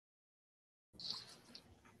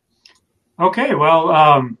Okay,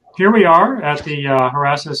 well, here we are at the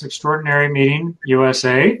Horasis Extraordinary Meeting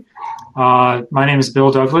USA. My name is Bill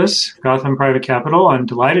Douglas, Gotham Private Capital. I'm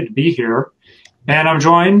delighted to be here. And I'm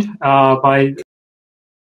joined by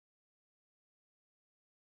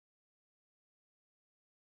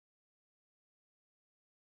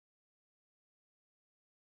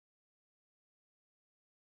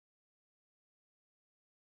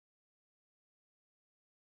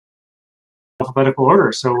alphabetical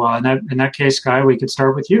order. So in that case, Skye, we could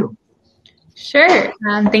start with you. Sure.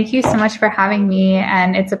 Thank you so much for having me.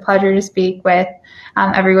 And it's a pleasure to speak with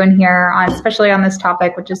everyone here, especially on this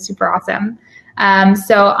topic, which is super awesome.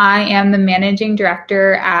 So I am the managing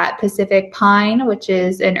director at Pacific Pine, which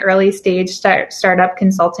is an early stage startup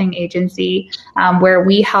consulting agency where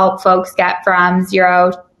we help folks get from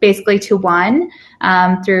zero basically to one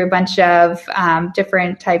through a bunch of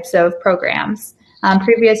different types of programs.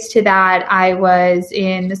 Previous to that, I was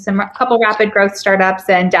in a couple rapid growth startups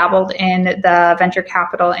and dabbled in the venture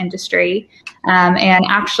capital industry. And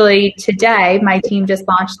actually today, my team just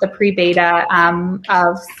launched the pre-beta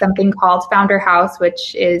of something called Founder House,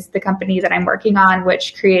 which is the company that I'm working on,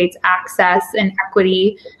 which creates access and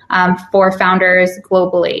equity for founders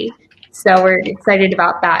globally. So we're excited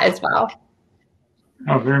about that as well.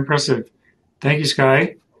 Oh, very impressive. Thank you,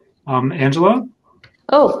 Skye. Angela?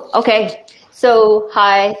 Oh, okay. So,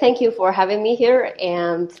 hi, thank you for having me here.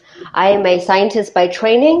 And I am a scientist by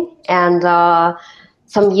training. And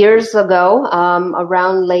some years ago,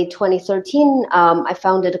 around late 2013, I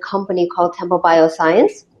founded a company called Temple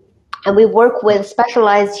Bioscience. And we work with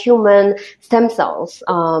specialized human stem cells.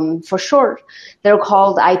 For short, they're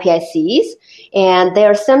called iPSCs. And they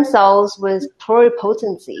are stem cells with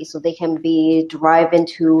pluripotency, so they can be derived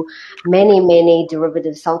into many, many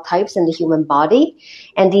derivative cell types in the human body.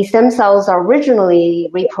 And these stem cells are originally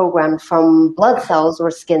reprogrammed from blood cells or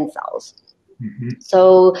skin cells. Mm-hmm.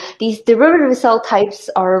 So these derivative cell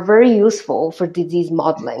types are very useful for disease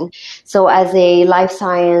modeling. So as a life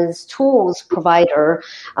science tools provider,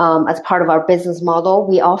 as part of our business model,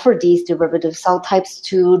 we offer these derivative cell types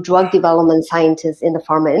to drug development scientists in the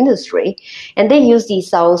pharma industry. And they use these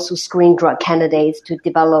cells to screen drug candidates to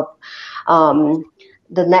develop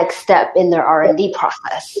the next step in their R&D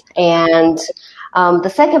process. And the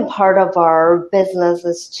second part of our business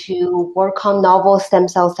is to work on novel stem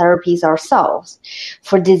cell therapies ourselves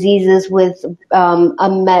for diseases with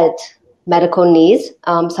unmet medical needs.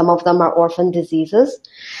 Some of them are orphan diseases.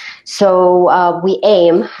 So we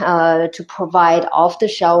aim to provide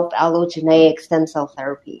off-the-shelf allogeneic stem cell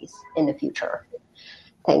therapies in the future.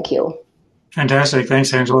 Thank you. Fantastic.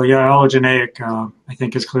 Thanks, Angela. Yeah, allogeneic, I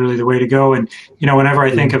think, is clearly the way to go. And, whenever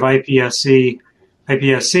I think of iPSCs,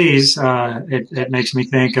 it makes me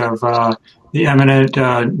think of the eminent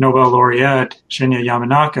Nobel laureate Shinya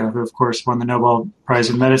Yamanaka, who, of course, won the Nobel Prize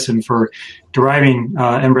in Medicine for deriving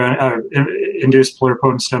induced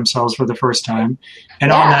pluripotent stem cells for the first time.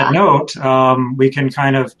 And on that note, we can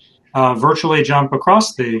kind of virtually jump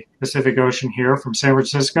across the Pacific Ocean here from San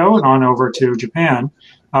Francisco and on over to Japan,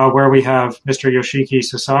 where we have Mr. Yoshiki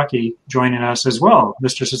Sasaki joining us as well.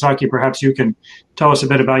 Mr. Sasaki, perhaps you can tell us a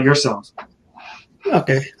bit about yourself.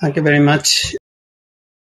 Okay, thank you very much.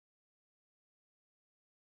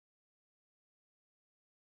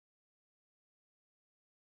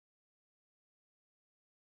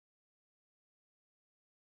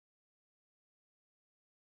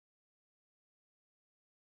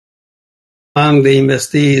 Among the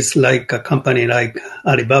investees, like a company like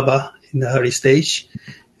Alibaba in the early stage,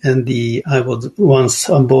 and I was once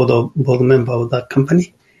a board member of that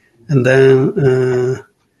company, and then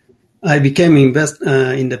I became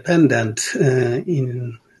independent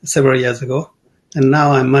in several years ago, and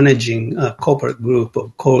now I'm managing a corporate group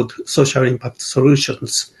called Social Impact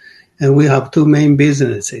Solutions, and we have two main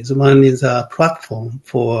businesses. One is a platform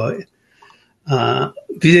for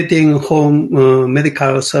visiting home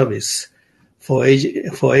medical service for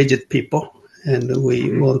aged people, and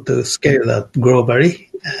we want to scale that globally.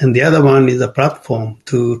 And the other one is a platform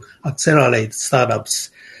to accelerate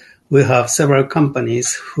startups. We have several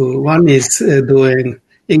companies one is doing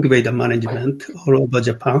incubator management all over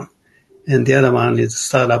Japan, and the other one is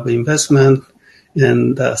startup investment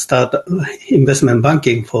and startup investment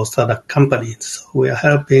banking for startup companies. So we are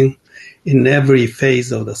helping in every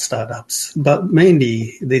phase of the startups, but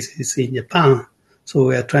mainly this is in Japan. So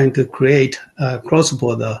we are trying to create a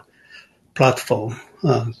cross-border platform,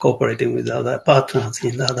 cooperating with other partners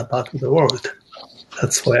in other parts of the world.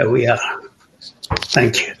 That's where we are.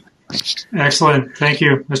 Thank you. Excellent. Thank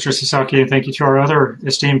you, Mr. Sasaki, and thank you to our other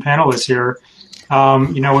esteemed panelists here.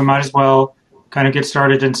 We might as well kind of get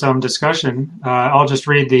started in some discussion. I'll just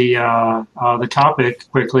read the topic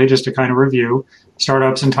quickly, just to kind of review.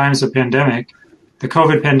 Startups in times of pandemic. The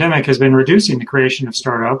COVID pandemic has been reducing the creation of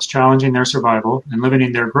startups, challenging their survival, and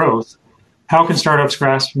limiting their growth. How can startups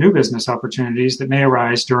grasp new business opportunities that may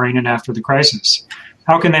arise during and after the crisis?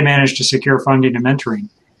 How can they manage to secure funding and mentoring?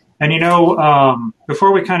 And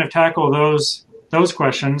before we kind of tackle those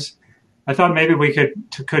questions, I thought maybe we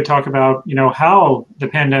could talk about how the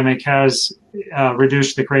pandemic has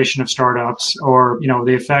reduced the creation of startups, or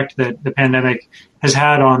the effect that the pandemic has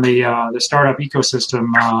had on the startup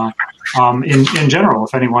ecosystem in general.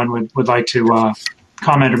 If anyone would like to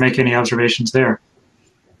comment or make any observations there.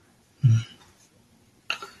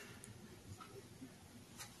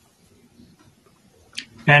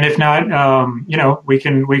 And if not, we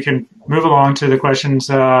can move along to the questions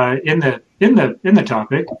in the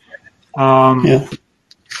topic.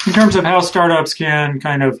 In terms of how startups can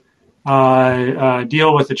kind of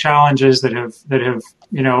deal with the challenges that have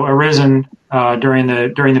arisen during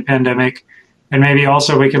the pandemic, and maybe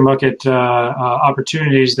also we can look at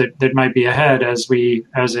opportunities that might be ahead as we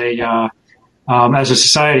as a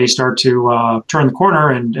society start to turn the corner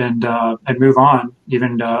and move on,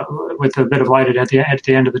 even with a bit of light at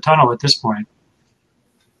the end of the tunnel at this point.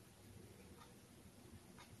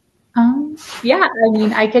 Yeah, I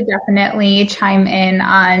mean, I could definitely chime in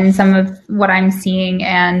on some of what I'm seeing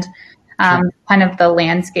and kind of the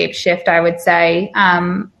landscape shift, I would say.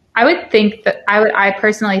 I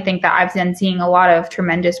personally think that I've been seeing a lot of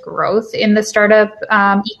tremendous growth in the startup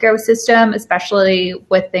ecosystem, especially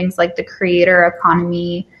with things like the creator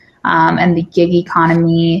economy and the gig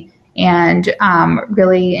economy, and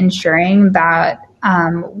really ensuring that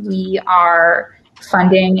we are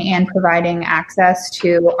funding and providing access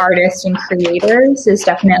to artists and creators is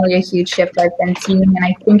definitely a huge shift I've been seeing. And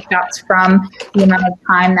I think that's from the amount of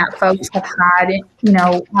time that folks have had,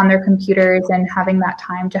 on their computers, and having that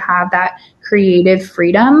time to have that creative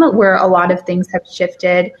freedom, where a lot of things have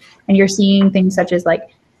shifted. And you're seeing things such as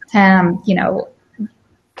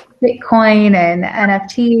Bitcoin and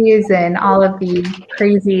NFTs and all of the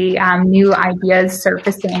crazy new ideas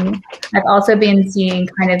surfacing. I've also been seeing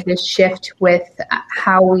kind of this shift with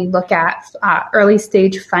how we look at early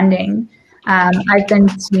stage funding. I've been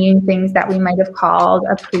seeing things that we might have called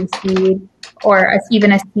a pre-seed or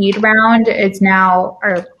even a seed round. It's now,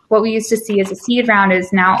 or what we used to see as a seed round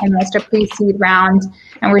is now almost a pre-seed round.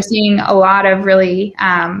 And we're seeing a lot of really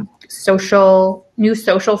new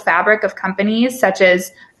social fabric of companies, such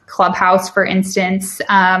as Clubhouse, for instance,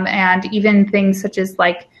 and even things such as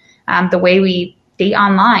the way we date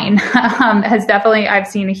online has definitely, I've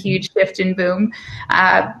seen a huge shift and boom.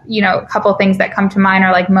 A couple things that come to mind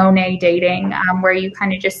are like Monet dating, where you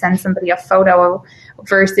kind of just send somebody a photo,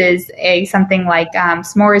 versus something like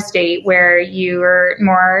S'mores Date, where you're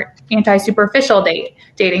more anti-superficial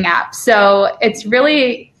dating app. So it's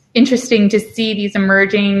really interesting to see these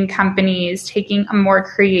emerging companies taking a more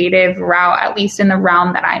creative route, at least in the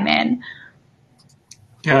realm that I'm in.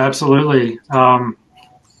 Yeah, absolutely.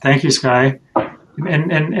 Thank you, Skye.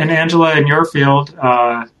 And Angela, in your field,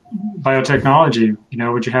 biotechnology,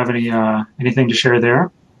 would you have anything to share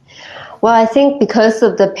there? Well, I think because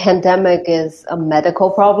of the pandemic is a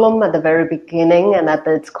medical problem at the very beginning and at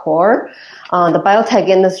its core, the biotech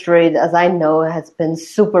industry, as I know, has been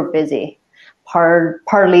super busy.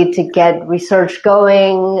 Partly to get research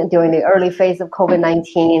going during the early phase of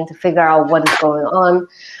COVID-19 to figure out what is going on,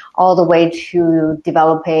 all the way to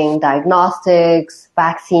developing diagnostics,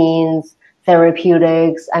 vaccines,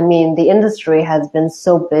 therapeutics. I mean, the industry has been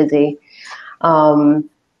so busy. And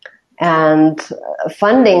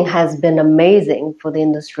funding has been amazing for the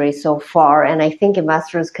industry so far. And I think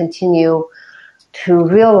investors continue to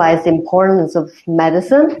realize the importance of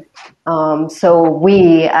medicine. So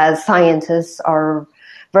we as scientists are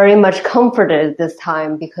very much comforted this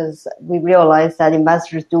time, because we realize that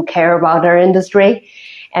investors do care about our industry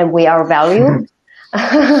and we are valued.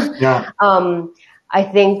 Yeah. I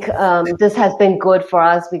think this has been good for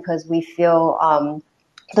us because we feel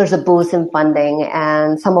there's a boost in funding,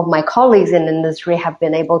 and some of my colleagues in the industry have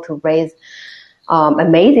been able to raise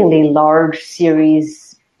amazingly large Series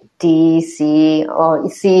D, C,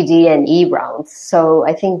 D, and E rounds. So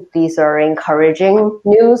I think these are encouraging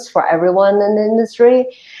news for everyone in the industry.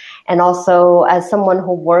 And also, as someone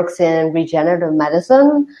who works in regenerative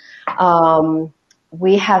medicine,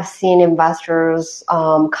 we have seen investors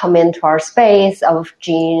come into our space of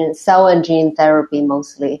cell and gene therapy,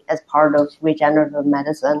 mostly as part of regenerative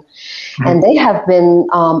medicine. Mm-hmm. And they have been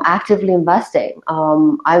actively investing.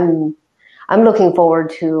 I'm looking forward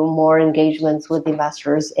to more engagements with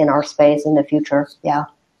investors in our space in the future. Yeah.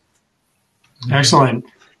 Excellent.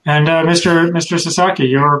 And Mr. Sasaki,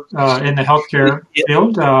 you're in the healthcare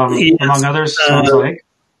field, Yes. among others, sounds like.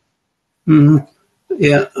 Mm,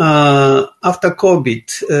 yeah. After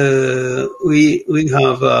COVID, we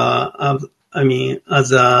have,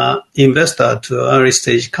 as a investor to early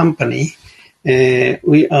stage company,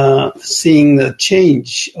 we are seeing the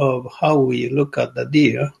change of how we look at the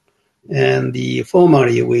deal. And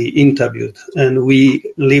formerly we interviewed and we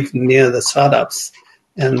lived near the startups.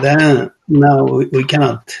 And then now we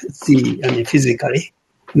cannot see, physically.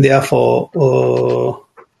 Therefore,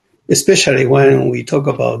 especially when we talk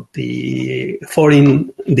about the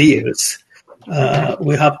foreign deals,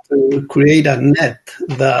 we have to create a net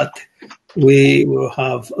that we will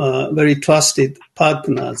have very trusted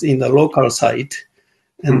partners in the local site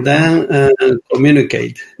and then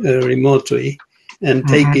communicate remotely and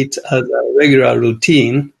take it as a regular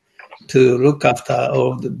routine to look after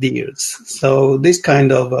all the deals. So this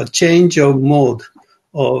kind of a change of mode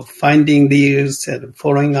of finding deals and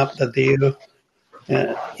following up the deal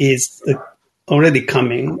is already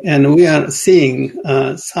coming. And we are seeing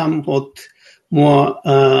somewhat more,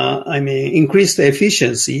 increased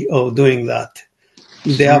efficiency of doing that.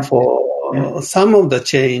 Therefore, some of the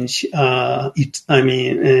change,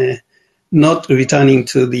 not returning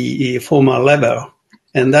to the former level,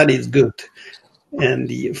 and that is good. And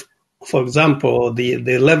for example,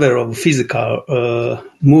 the level of physical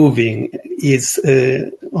moving is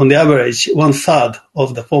on the average 1/3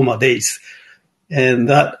 of the former days, and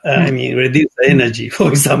that reduce the energy, for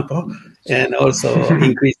example, and also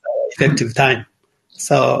increase our effective time.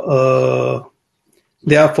 So.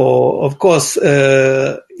 Therefore, of course,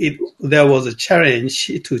 there was a challenge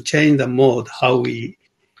to change the mode how we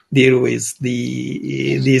deal with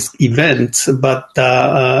these events. But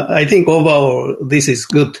I think overall, this is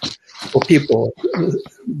good for people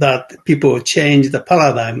that people change the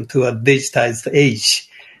paradigm to a digitized age.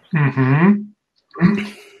 Mm-hmm.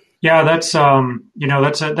 Yeah, that's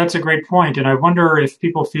that's a great point, and I wonder if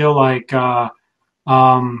people feel like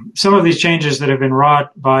some of these changes that have been wrought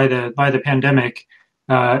by the pandemic.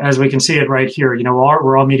 As we can see it right here,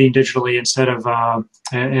 we're all meeting digitally instead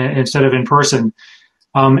of in person.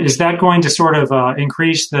 Is that going to sort of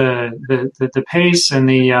increase the pace and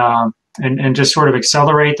and just sort of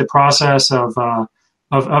accelerate the process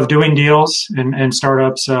of doing deals and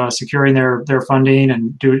startups securing their funding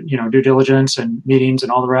and due diligence and meetings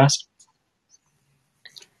and all the rest?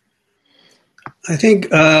 I think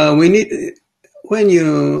we need. When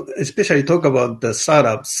you especially talk about the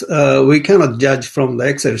startups, we cannot judge from the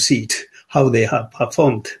Excel sheet how they have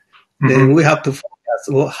performed. Then we have to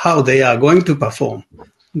focus how they are going to perform.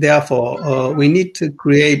 Therefore, we need to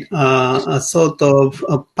create a sort of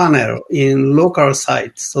a panel in local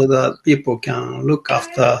sites so that people can look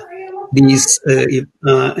after these, in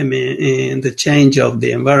the change of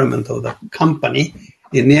the environment of the company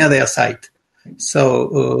near their site.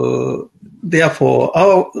 So, therefore,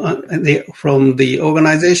 from the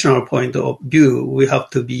organizational point of view, we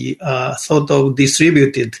have to be a sort of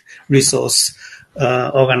distributed resource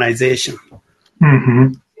organization.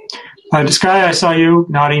 Skye, I saw you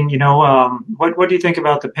nodding. What do you think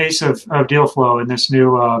about the pace of deal flow in this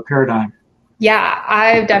new paradigm? Yeah,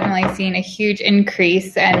 I've definitely seen a huge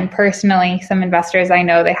increase, and personally, some investors I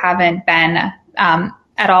know, they haven't been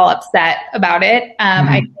at all upset about it.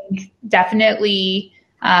 I think definitely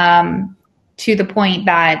to the point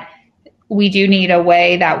that we do need a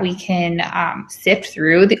way that we can sift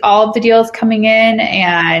through all of the deals coming in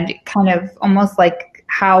and kind of almost like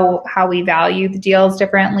how we value the deals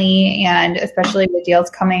differently, and especially with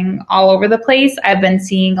deals coming all over the place. I've been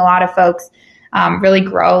seeing a lot of folks really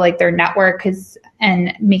grow like their network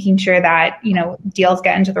and making sure that deals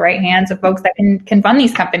get into the right hands of folks that can fund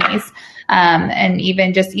these companies, and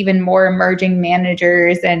even more emerging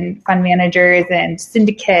managers and fund managers and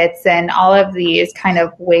syndicates and all of these kind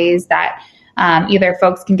of ways that either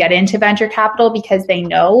folks can get into venture capital because they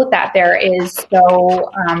know that there is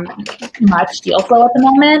so much deal flow at the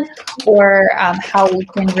moment, or how we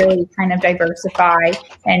can really kind of diversify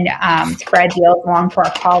and spread deals along to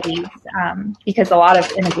our colleagues, because a lot of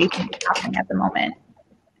innovation is happening at the moment.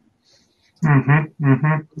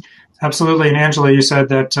 Absolutely. And Angela, you said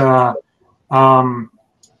that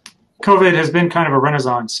COVID has been kind of a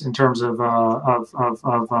renaissance in terms of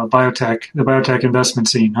biotech, the biotech investment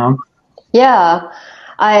scene, huh? Yeah,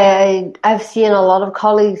 I've seen a lot of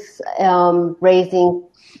colleagues raising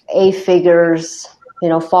 8 figures,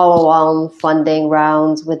 follow-on funding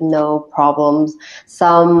rounds with no problems.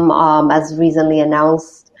 Some, as recently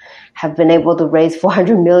announced, have been able to raise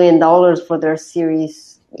 $400 million for their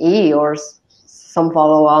Series E or some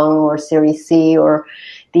follow-on or Series C, or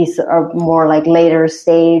these are more like later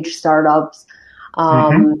stage startups,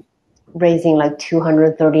 raising like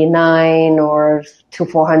 239 or to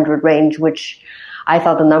 400 range, which I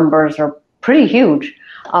thought the numbers are pretty huge.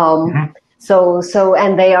 So,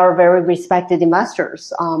 and they are very respected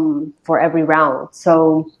investors, for every round.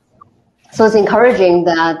 So it's encouraging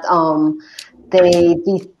that,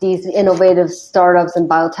 these innovative startups and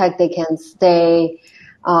biotech, they can stay,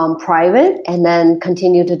 private and then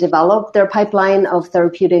continue to develop their pipeline of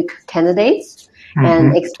therapeutic candidates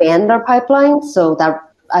and expand their pipeline. So that,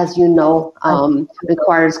 as you know,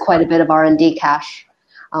 requires quite a bit of R&D cash,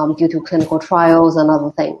 due to clinical trials and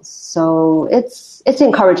other things. So it's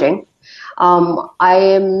encouraging. I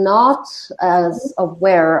am not as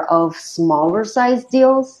aware of smaller size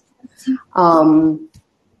deals.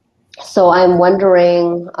 So I'm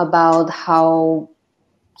wondering about how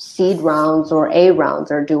seed rounds or A rounds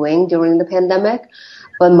are doing during the pandemic.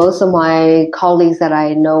 But most of my colleagues that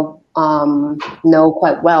I know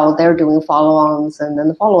quite well, they're doing follow-ons, and then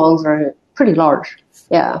the follow-ons are pretty large.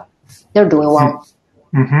 Yeah, they're doing well.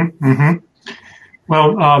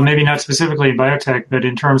 Well, maybe not specifically in biotech, but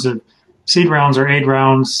in terms of seed rounds or A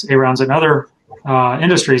rounds in other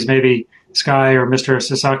industries, maybe Skye or Mr.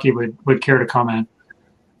 Sasaki would care to comment.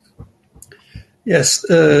 Yes,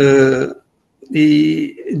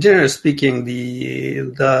 generally speaking,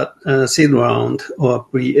 the seed round or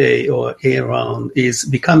pre-A or A round is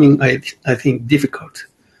becoming, I think, difficult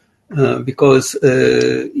because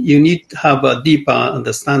you need to have a deeper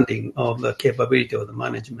understanding of the capability of the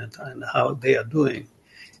management and how they are doing.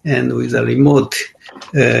 And with a remote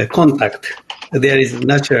contact, there is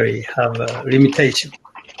naturally have a limitation.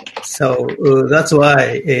 So that's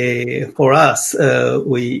why for us,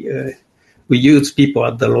 we use people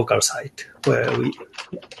at the local site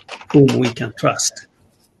whom we can trust.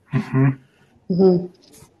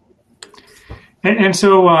 And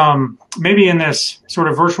so maybe in this sort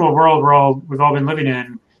of virtual world we've all been living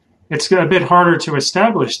in, it's a bit harder to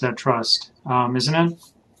establish that trust, isn't it?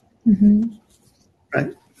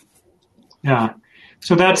 Right. Yeah.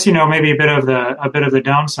 So that's, maybe a bit of the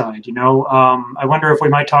downside. I wonder if we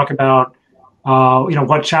might talk about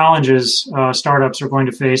what challenges startups are going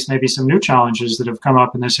to face, maybe some new challenges that have come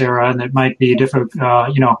up in this era and that might be difficult,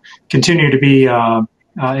 continue to be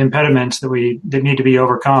impediments that need to be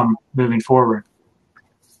overcome moving forward.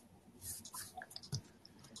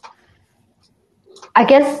 I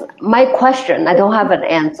guess my question, I don't have an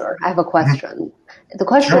answer. I have a question. The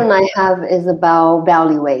question I have is about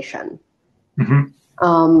valuation.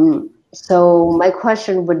 So my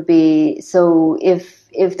question would be, so if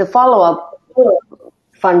the follow-up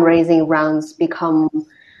fundraising rounds become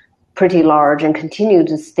pretty large and continue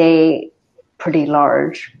to stay pretty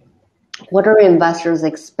large, what are investors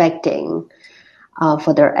expecting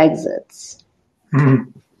for their exits?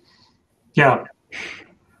 Yeah.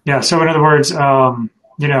 So in other words,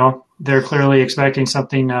 they're clearly expecting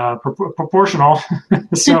something proportional.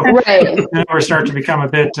 So or start to become a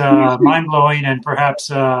bit mind-blowing and perhaps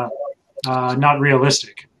not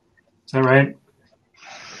realistic. Is that right?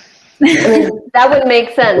 I mean, that would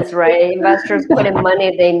make sense, right? Investors put in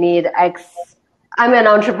money, they need X. I'm an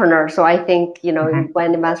entrepreneur, so I think,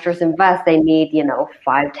 when investors invest, they need,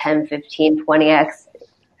 5, 10, 15, 20X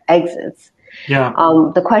exits. Yeah.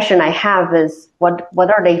 The question I have is, what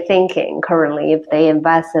are they thinking currently if they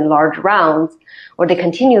invest in large rounds, or they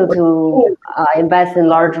continue to invest in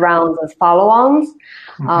large rounds as follow-ons?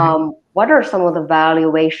 What are some of the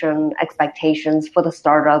valuation expectations for the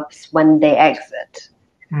startups when they exit?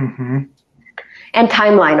 And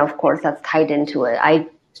timeline, of course, that's tied into it.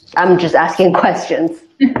 I'm just asking questions.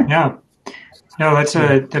 Yeah. No, that's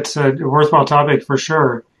a worthwhile topic for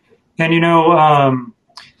sure. And,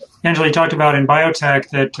 Angela, you talked about in biotech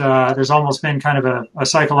that there's almost been kind of a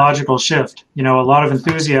psychological shift, a lot of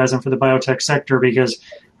enthusiasm for the biotech sector because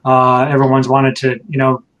everyone's wanted to,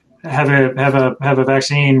 have a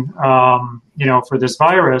vaccine, for this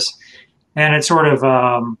virus. And it sort of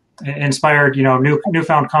inspired,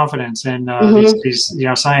 newfound confidence in these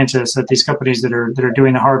scientists at these companies that are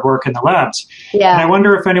doing the hard work in the labs. Yeah. And I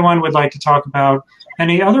wonder if anyone would like to talk about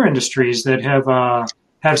any other industries that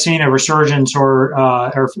have seen a resurgence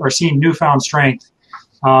or seen newfound strength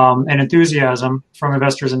and enthusiasm from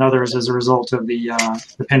investors and others as a result of the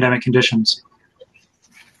pandemic conditions.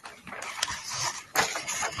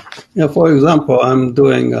 Yeah, for example, I'm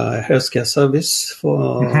doing a healthcare service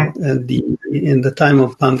for in the time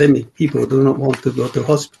of pandemic, people do not want to go to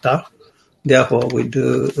hospital. Therefore, we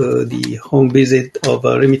do the home visit of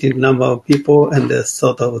a limited number of people and the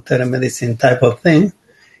sort of telemedicine type of thing.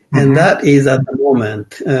 And that is at the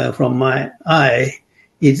moment, from my eye,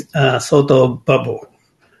 is a sort of bubble.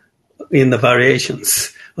 in the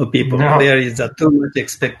variations of people. No. There is too much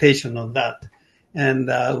expectation of that. And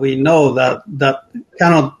we know that that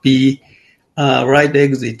cannot be right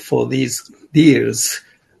exit for these deals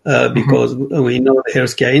because we know the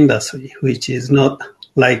healthcare industry, which is not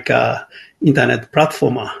like internet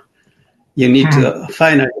platformer. You need to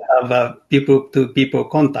finally have people-to-people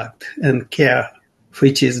contact and care,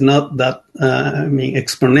 which is not that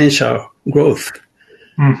exponential growth.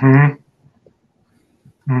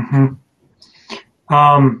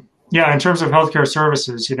 Yeah, in terms of healthcare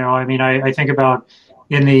services, I think about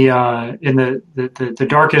in the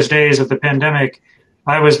darkest days of the pandemic,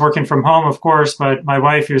 I was working from home, of course, but my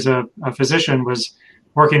wife, who's a physician, was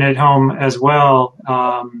working at home as well.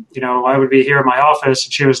 I would be here in my office,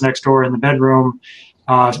 and she was next door in the bedroom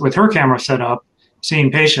with her camera set up, seeing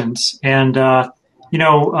patients. And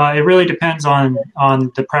it really depends on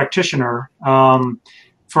the practitioner.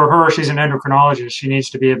 For her, she's an endocrinologist. She needs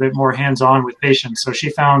to be a bit more hands-on with patients. So she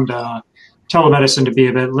found telemedicine to be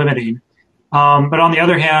a bit limiting. But on the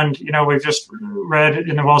other hand, we've just read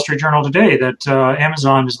in the Wall Street Journal today that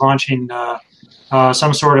Amazon is launching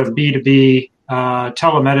some sort of B2B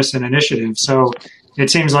telemedicine initiative. So it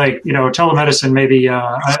seems like, telemedicine may be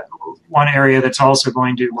one area that's also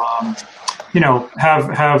going to,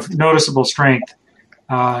 have noticeable strength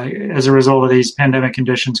as a result of these pandemic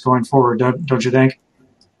conditions going forward. Don't you think?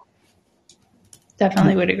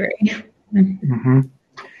 Definitely would agree.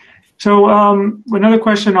 So another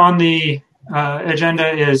question on the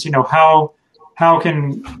agenda is, how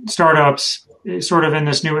can startups sort of in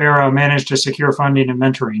this new era manage to secure funding and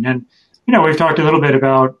mentoring? And, we've talked a little bit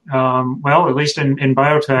about, at least in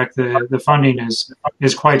biotech, the funding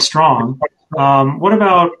is quite strong. What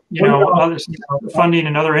about, other funding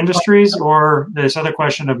in other industries, or this other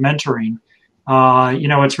question of mentoring?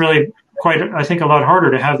 It's really I think, a lot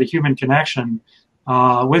harder to have the human connection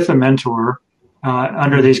with a mentor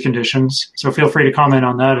under these conditions. So feel free to comment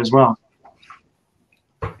on that as well.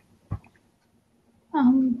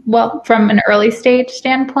 Well, from an early stage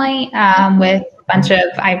standpoint, with a bunch of,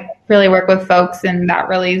 I really work with folks in that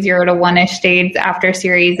really 0 to 1-ish stage after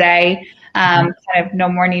Series A, kind of no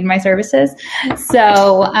more need my services.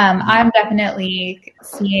 So I'm definitely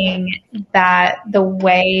seeing that the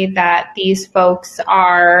way that these folks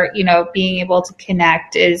are, being able to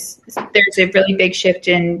connect there's a really big shift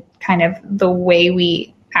in kind of the way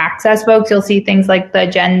we access folks. You'll see things like the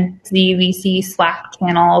Gen Z VC Slack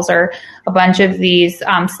channels, or a bunch of these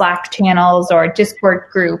Slack channels or Discord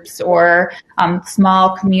groups, or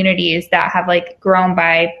small communities that have grown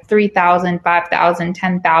by 3,000, 5,000,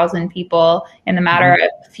 10,000 people in the matter of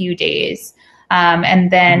a few days. And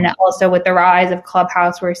then also with the rise of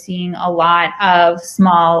Clubhouse, we're seeing a lot of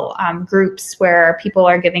small groups where people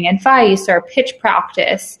are giving advice or pitch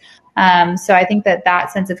practice. So I think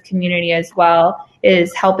that sense of community as well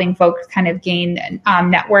is helping folks kind of gain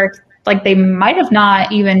network like they might have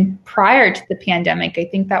not even prior to the pandemic. I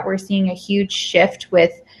think that we're seeing a huge shift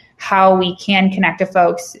with how we can connect to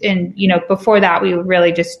folks. And, before that, we would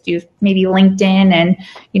really just do maybe LinkedIn and,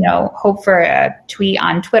 hope for a tweet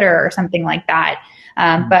on Twitter or something like that.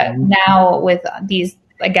 But now with these,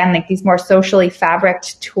 again, these more socially fabric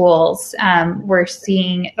tools, we're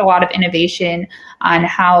seeing a lot of innovation on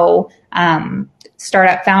how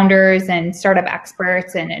startup founders and startup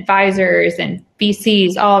experts and advisors and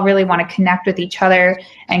VCs all really want to connect with each other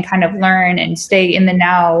and kind of learn and stay in the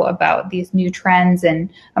know about these new trends and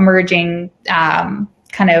emerging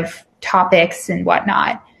kind of topics and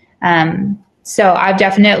whatnot. So I've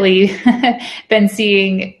definitely been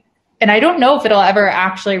seeing, and I don't know if it'll ever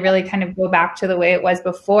actually really kind of go back to the way it was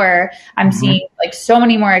before. I'm seeing so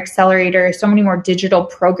many more accelerators, so many more digital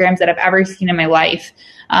programs that I've ever seen in my life.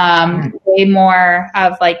 Way more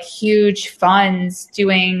of huge funds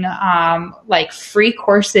doing free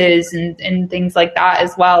courses and things like that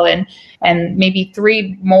as well. And maybe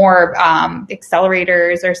 3 more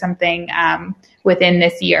accelerators or something within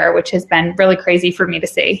this year, which has been really crazy for me to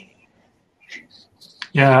see.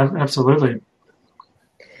 Yeah, absolutely.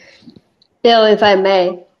 Bill, if I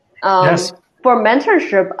may, yes. For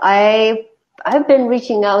mentorship, I've been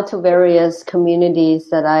reaching out to various communities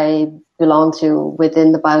that I belong to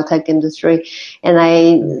within the biotech industry, and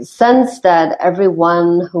I sense that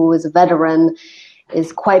everyone who is a veteran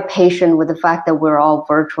is quite patient with the fact that we're all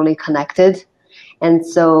virtually connected, and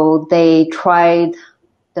so they tried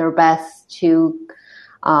their best to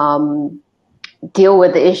deal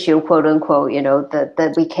with the issue, quote unquote,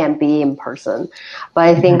 that we can't be in person. But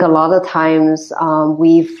I think a lot of times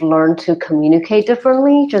we've learned to communicate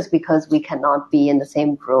differently just because we cannot be in the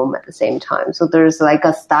same room at the same time. So there's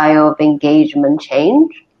a style of engagement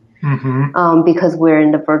change. because we're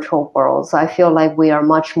in the virtual world. So I feel like we are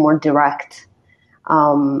much more direct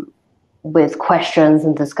with questions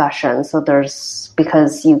and discussions. So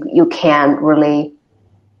because you can't really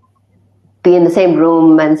be in the same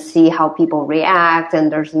room and see how people react,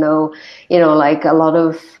 and there's no, like a lot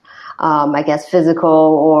of I guess physical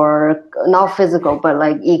or not physical, but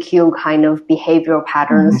like EQ kind of behavioral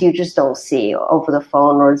patterns you just don't see over the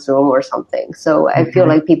phone or Zoom or something. So I feel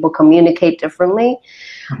like people communicate differently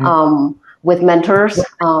with mentors,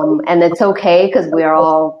 and it's okay because we are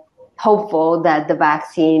all hopeful that the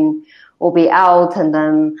vaccine will be out and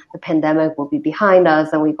then the pandemic will be behind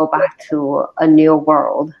us and we go back to a new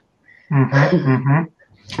world. Yeah.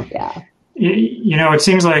 It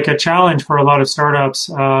seems like a challenge for a lot of startups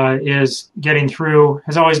has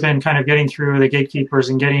always been kind of getting through the gatekeepers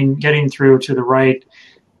and getting through to the right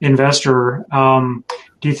investor.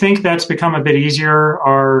 Do you think that's become a bit easier?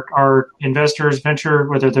 Are investors,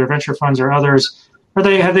 whether they're venture funds or others,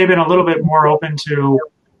 have they been a little bit more open to,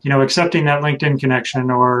 accepting that LinkedIn connection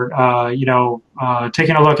or,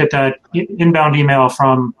 taking a look at that inbound email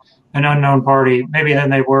from an unknown party, maybe than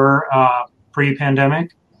they were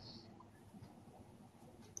pre-pandemic?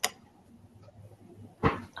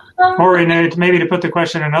 Or maybe to put the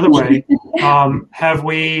question another way,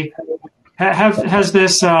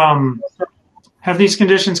 have these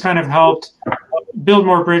conditions kind of helped build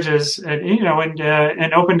more bridges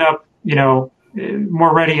and opened up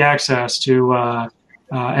more ready access to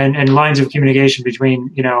and lines of communication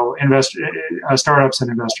between startups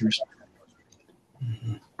and investors?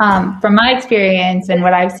 From my experience and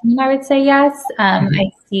what I've seen, I would say yes.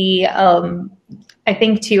 I see. I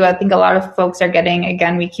think a lot of folks are getting,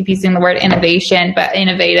 again, we keep using the word innovation, but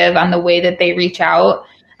innovative on the way that they reach out.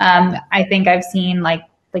 I think I've seen like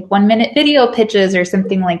 1 minute video pitches or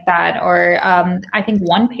something like that. Or I think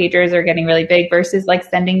one pagers are getting really big versus like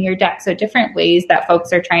sending your deck. So different ways that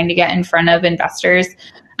folks are trying to get in front of investors.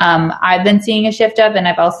 I've been seeing a shift of, and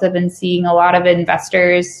I've also been seeing a lot of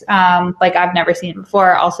investors, like I've never seen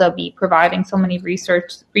before, also be providing so many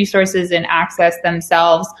resources and access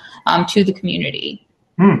themselves to the community.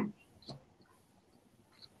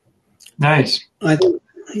 Nice. I think,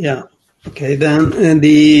 yeah. Okay, then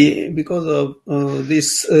because of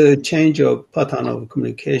this change of pattern of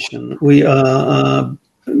communication, we are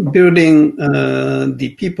building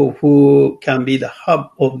the people who can be the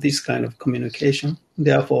hub of this kind of communication.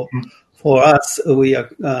 Therefore, for us, we are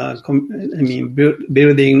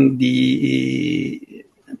building the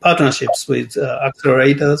partnerships with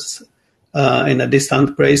accelerators in a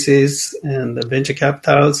distant places and the venture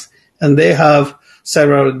capitals, and they have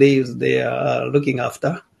several deals they are looking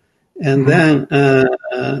after. And then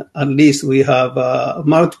at least we have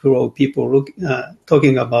multiple people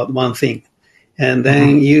talking about one thing. And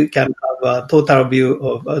then you can have a total view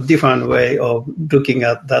of a different way of looking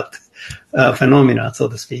at that phenomena, so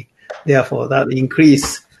to speak. Therefore, that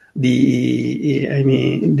increase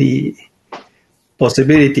the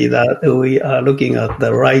possibility that we are looking at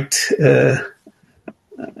the right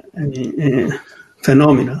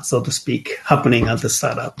phenomena, so to speak, happening at the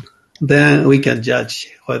startup. Then we can judge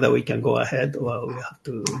whether we can go ahead or we have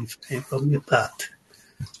to refrain from that.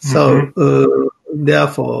 So,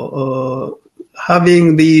 therefore,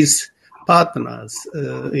 having these partners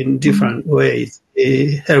in different ways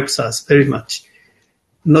helps us very much.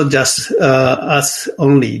 Not just us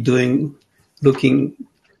only talking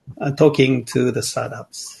to the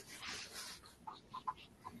startups.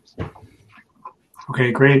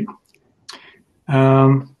 Okay, great.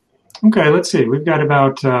 Okay, let's see. We've got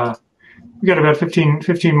about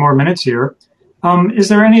 15 more minutes here. Is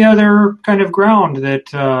there any other kind of ground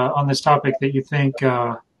that on this topic that you think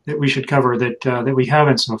that we should cover that we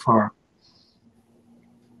haven't so far?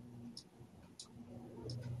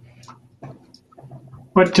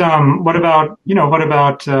 What about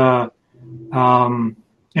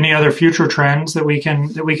any other future trends that we can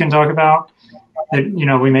talk about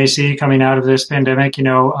that we may see coming out of this pandemic?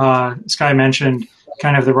 Skye mentioned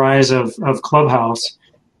kind of the rise of Clubhouse.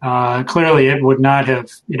 Clearly, it would not have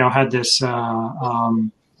had this.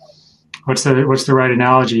 What's the right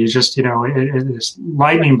analogy? It's just this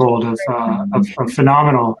lightning bolt of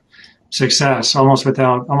phenomenal success, almost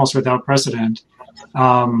without precedent.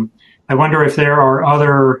 I wonder if there are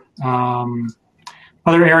other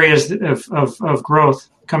areas of growth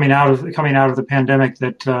coming out of the pandemic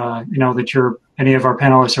that that any of our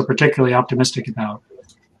panelists are particularly optimistic about.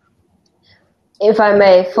 If I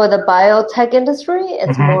may, for the biotech industry,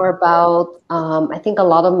 it's more about, I think a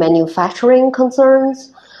lot of manufacturing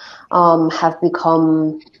concerns have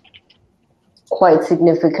become quite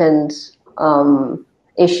significant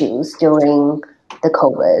issues during the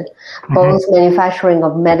COVID, both manufacturing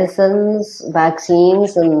of medicines,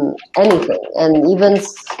 vaccines, and anything, and even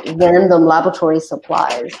random laboratory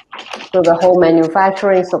supplies. So the whole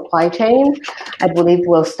manufacturing supply chain, I believe,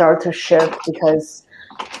 will start to shift because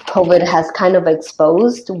COVID has kind of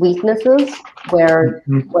exposed weaknesses where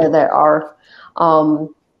there are,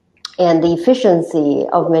 and the efficiency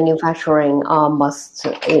of manufacturing must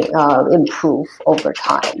improve over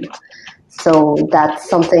time. So that's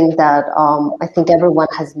something that I think everyone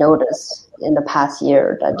has noticed in the past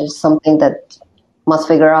year. That is something that must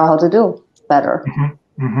figure out how to do better.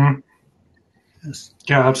 Yes.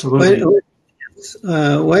 Yeah, absolutely.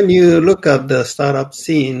 When you look at the startup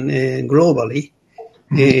scene globally,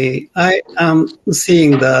 I am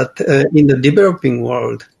seeing that in the developing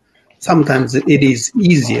world, sometimes it is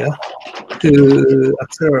easier to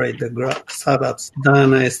accelerate the startups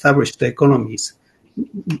than established economies,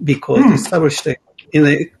 because in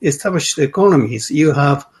the established economies, you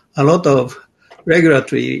have a lot of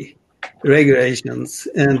regulatory regulations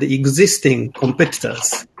and existing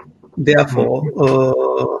competitors. Therefore,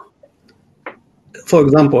 for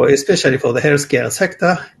example, especially for the healthcare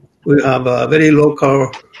sector, we have a very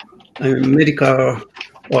local medical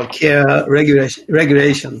or care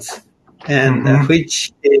regulations, and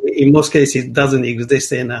which in most cases doesn't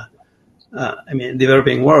exist in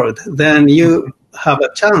developing world. Then you have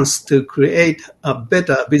a chance to create a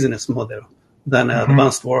better business model than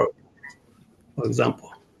advanced world, for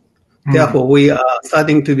example. Therefore, we are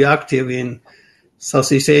starting to be active in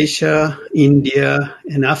Southeast Asia, India,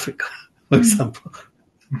 and Africa, for example.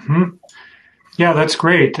 Yeah, that's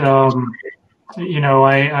great. I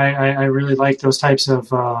really like those types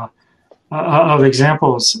of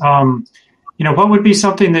examples. What would be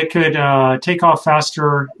something that could take off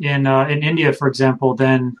faster in India, for example,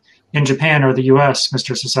 than in Japan or the U.S.,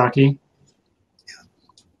 Mr. Sasaki?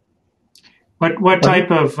 What type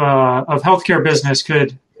of healthcare business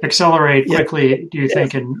could accelerate quickly, do you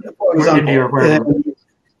think, in India or wherever?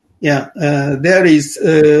 There is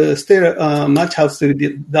still much has to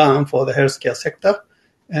be done for the healthcare sector.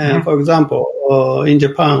 For example, in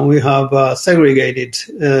Japan, we have a segregated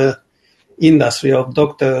industry of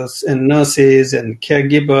doctors and nurses and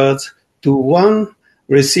caregivers to one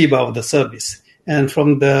receiver of the service. And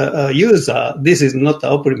from the user, this is not the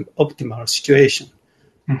optimal situation.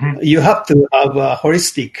 You have to have a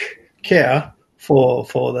holistic care for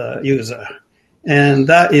the user. And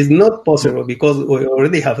that is not possible because we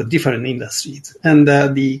already have different industries. And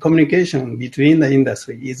the communication between the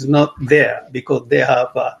industry is not there because they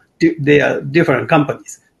are different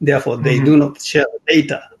companies. Therefore, they do not share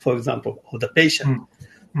data, for example, of the patient.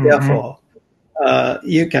 Therefore,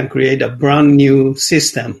 you can create a brand new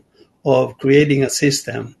system of creating a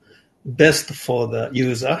system best for the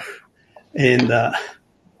user in the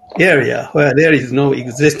area where there is no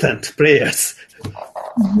existent players.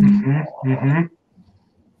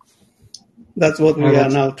 That's what we are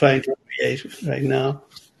now trying to create right now.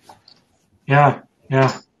 Yeah.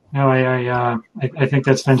 No, I think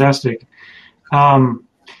that's fantastic. Angela,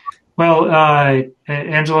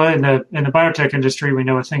 in the biotech industry, we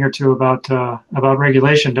know a thing or two about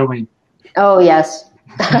regulation, don't we? Oh yes.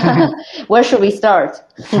 Where should we start?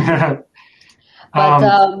 But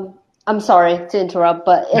I'm sorry to interrupt,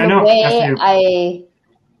 but in a way,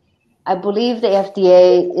 I believe the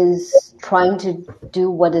FDA is trying to do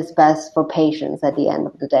what is best for patients at the end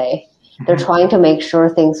of the day. They're trying to make sure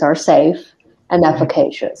things are safe and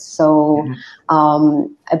efficacious. So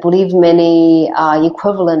I believe many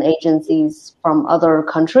equivalent agencies from other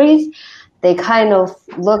countries, they kind of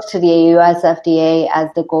look to the US FDA as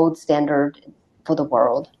the gold standard for the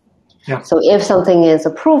world. Yeah. So if something is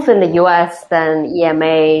approved in the US, then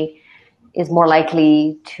EMA is more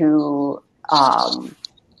likely to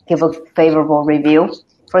give a favorable review,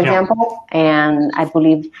 for example. And I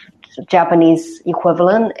believe Japanese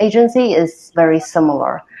equivalent agency is very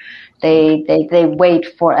similar. They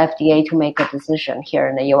wait for FDA to make a decision here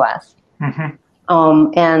in the US.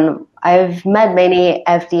 And I've met many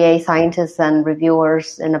FDA scientists and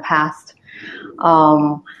reviewers in the past.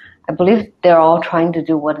 I believe they're all trying to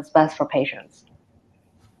do what is best for patients.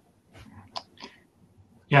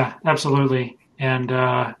 Yeah, absolutely. And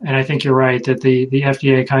I think you're right that the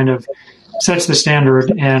FDA kind of sets the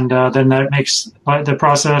standard, and then that makes the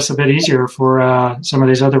process a bit easier for some of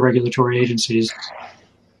these other regulatory agencies.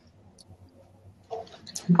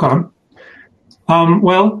 Okay.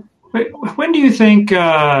 Well, when do you think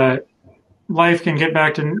life can get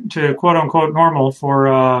back to quote unquote normal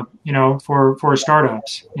for for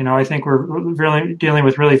startups. I think we're really dealing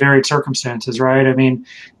with really varied circumstances, right? I mean,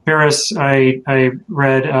 Paris, I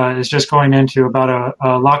read, is just going into about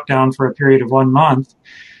a lockdown for a period of 1 month.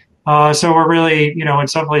 So we're really, in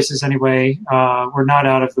some places anyway, we're not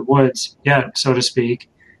out of the woods yet, so to speak.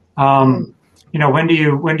 When do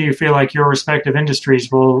you feel like your respective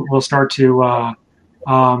industries will start to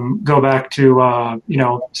go back to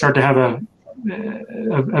start to have a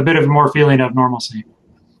bit of more feeling of normalcy?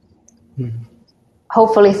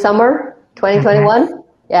 Hopefully summer 2021. Mm-hmm.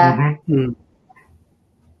 Yeah. Mm.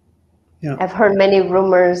 Yeah. I've heard many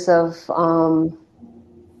rumors of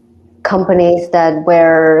companies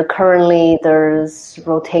where currently there's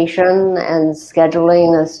rotation and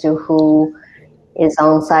scheduling as to who is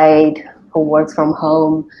on site, who works from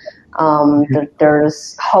home.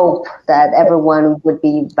 There's hope that everyone would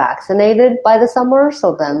be vaccinated by the summer,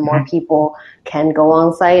 so then more people can go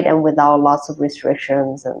on site and without lots of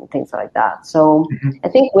restrictions and things like that. So I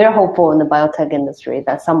think we're hopeful in the biotech industry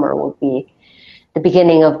that summer will be the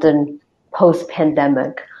beginning of the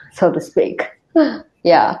post-pandemic, so to speak.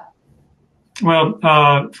 Yeah. Well,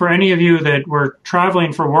 for any of you that were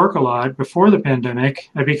traveling for work a lot before the pandemic,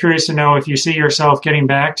 I'd be curious to know if you see yourself getting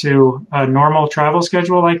back to a normal travel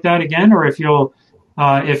schedule like that again, or if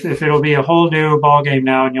if it'll be a whole new ballgame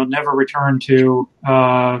now and you'll never return to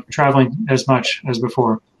traveling as much as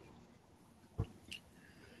before.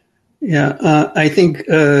 Yeah, I think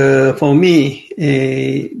for me,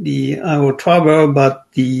 I will travel, but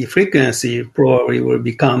the frequency probably will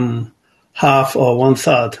become half or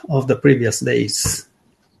 1/3 of the previous days.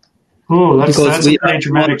 Oh, that's a pretty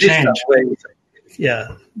dramatic change.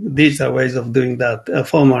 These are ways of doing that.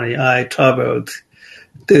 Formerly, I traveled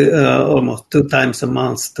almost 2 times a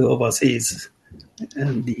month to overseas,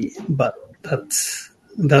 but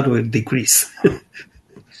that will decrease.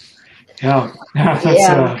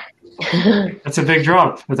 That's a big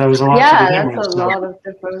drop, but that was a lot. That's a lot of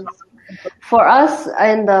difference. For us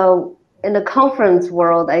in the conference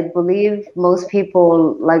world, I believe most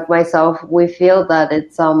people like myself, we feel that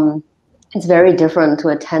it's very different to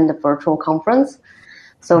attend a virtual conference.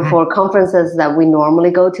 So for conferences that we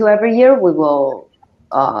normally go to every year, we will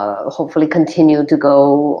hopefully continue to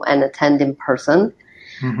go and attend in person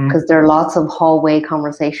because there are lots of hallway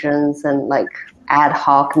conversations and like ad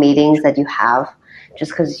hoc meetings that you have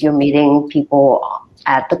just because you're meeting people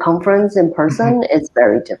at the conference in person. It's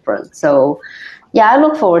very different. So yeah, I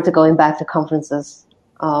look forward to going back to conferences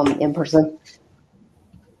in person.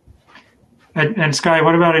 And Skye,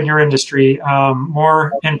 what about in your industry?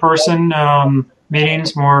 More in-person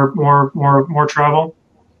meetings, more travel?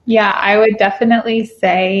 Yeah, I would definitely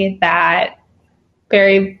say that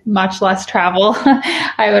very much less travel.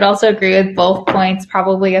 I would also agree with both points,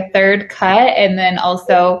 probably a third cut, and then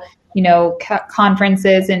also,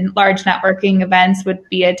 conferences and large networking events would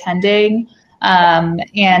be attending.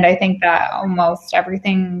 And I think that almost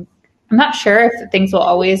everything, I'm not sure if things will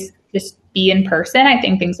always just be in person. I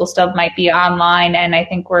think things will still might be online. And I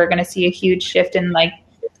think we're going to see a huge shift in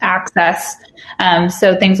access.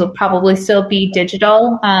 So things will probably still be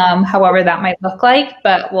digital, however that might look like,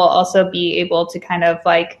 but we'll also be able to kind of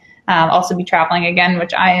also be traveling again,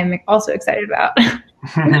 which I am also excited about.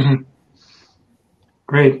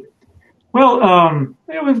 Great. Well,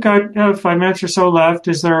 we've got 5 minutes or so left.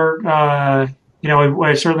 Is there, I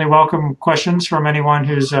certainly welcome questions from anyone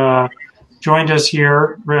who's joined us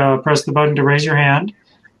here. Press the button to raise your hand.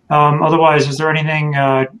 Otherwise, is there anything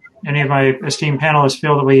any of my esteemed panelists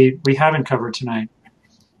feel that we haven't covered tonight?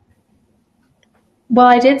 Well,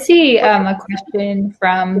 I did see a question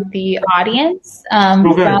from the audience.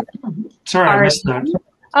 Sorry, I missed that.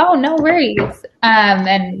 Oh, no worries.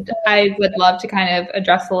 And I would love to kind of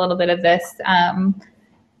address a little bit of this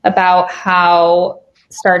about how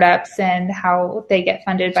startups and how they get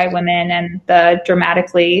funded by women and the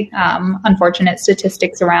dramatically unfortunate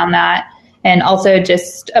statistics around that. And also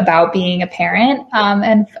just about being a parent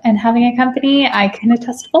and having a company. I can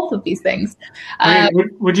attest to both of these things.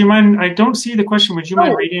 Would you mind? I don't see the question. Would you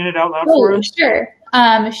mind reading it out loud for us? Sure.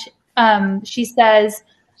 She says,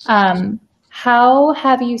 how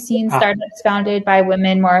have you seen startups founded by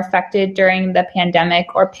women more affected during the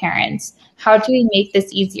pandemic or parents? How do we make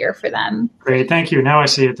this easier for them? Great. Thank you. Now I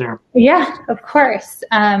see it there. Yeah, of course.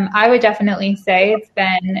 I would definitely say it's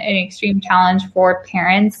been an extreme challenge for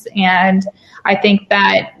parents. And I think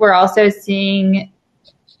that we're also seeing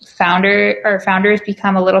founders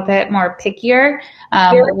become a little bit more pickier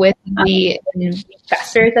with the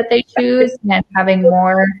investors that they choose and having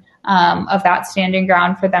more of that standing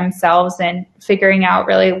ground for themselves and figuring out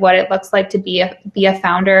really what it looks like to be a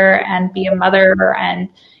founder and be a mother and,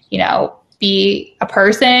 be a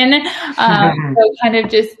person. So kind of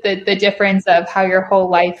just the difference of how your whole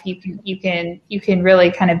life you can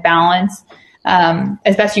really kind of balance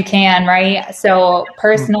as best you can, right? So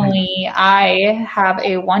personally, I have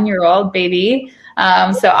a 1-year-old baby.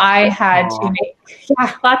 So I had to make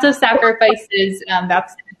lots of sacrifices.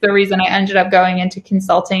 That's the reason I ended up going into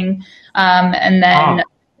consulting. And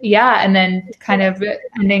then kind of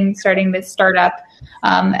starting this startup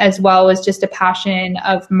as well was just a passion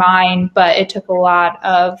of mine, but it took a lot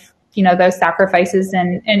of, those sacrifices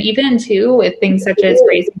and even too with things such as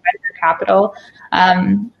raising venture capital.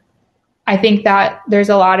 I think that there's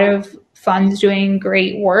a lot of funds doing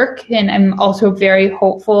great work, and I'm also very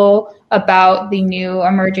hopeful about the new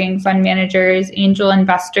emerging fund managers, angel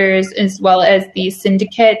investors, as well as the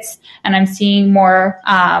syndicates. And I'm seeing more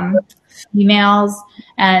females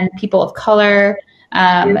and people of color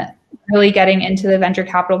really getting into the venture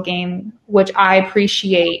capital game, which I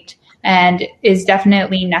appreciate and is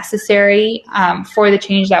definitely necessary for the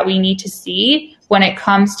change that we need to see when it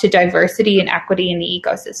comes to diversity and equity in the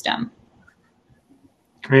ecosystem.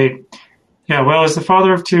 Great. Yeah, well, as the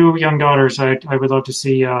father of 2 young daughters, I would love to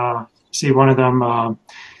see one of them,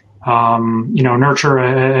 nurture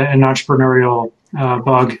an entrepreneurial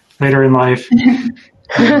bug later in life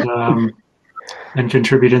and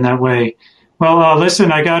contribute in that way. Well,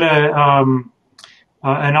 listen, I got an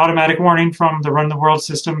automatic warning from the Run the World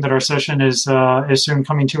system that our session is soon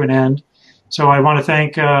coming to an end. So I want to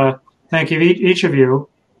thank each of you,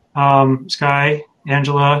 Skye,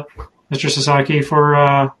 Angela, Mr. Sasaki,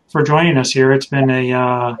 for joining us here. It's been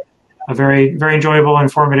a very, very enjoyable,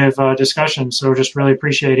 informative discussion. So just really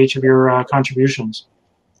appreciate each of your contributions.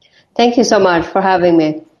 Thank you so much for having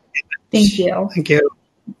me. Thank you. Thank you.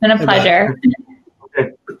 It's been a pleasure.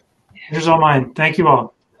 Okay. Here's all mine. Thank you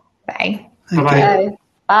all. Bye. Bye-bye. Bye.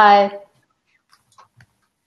 Bye.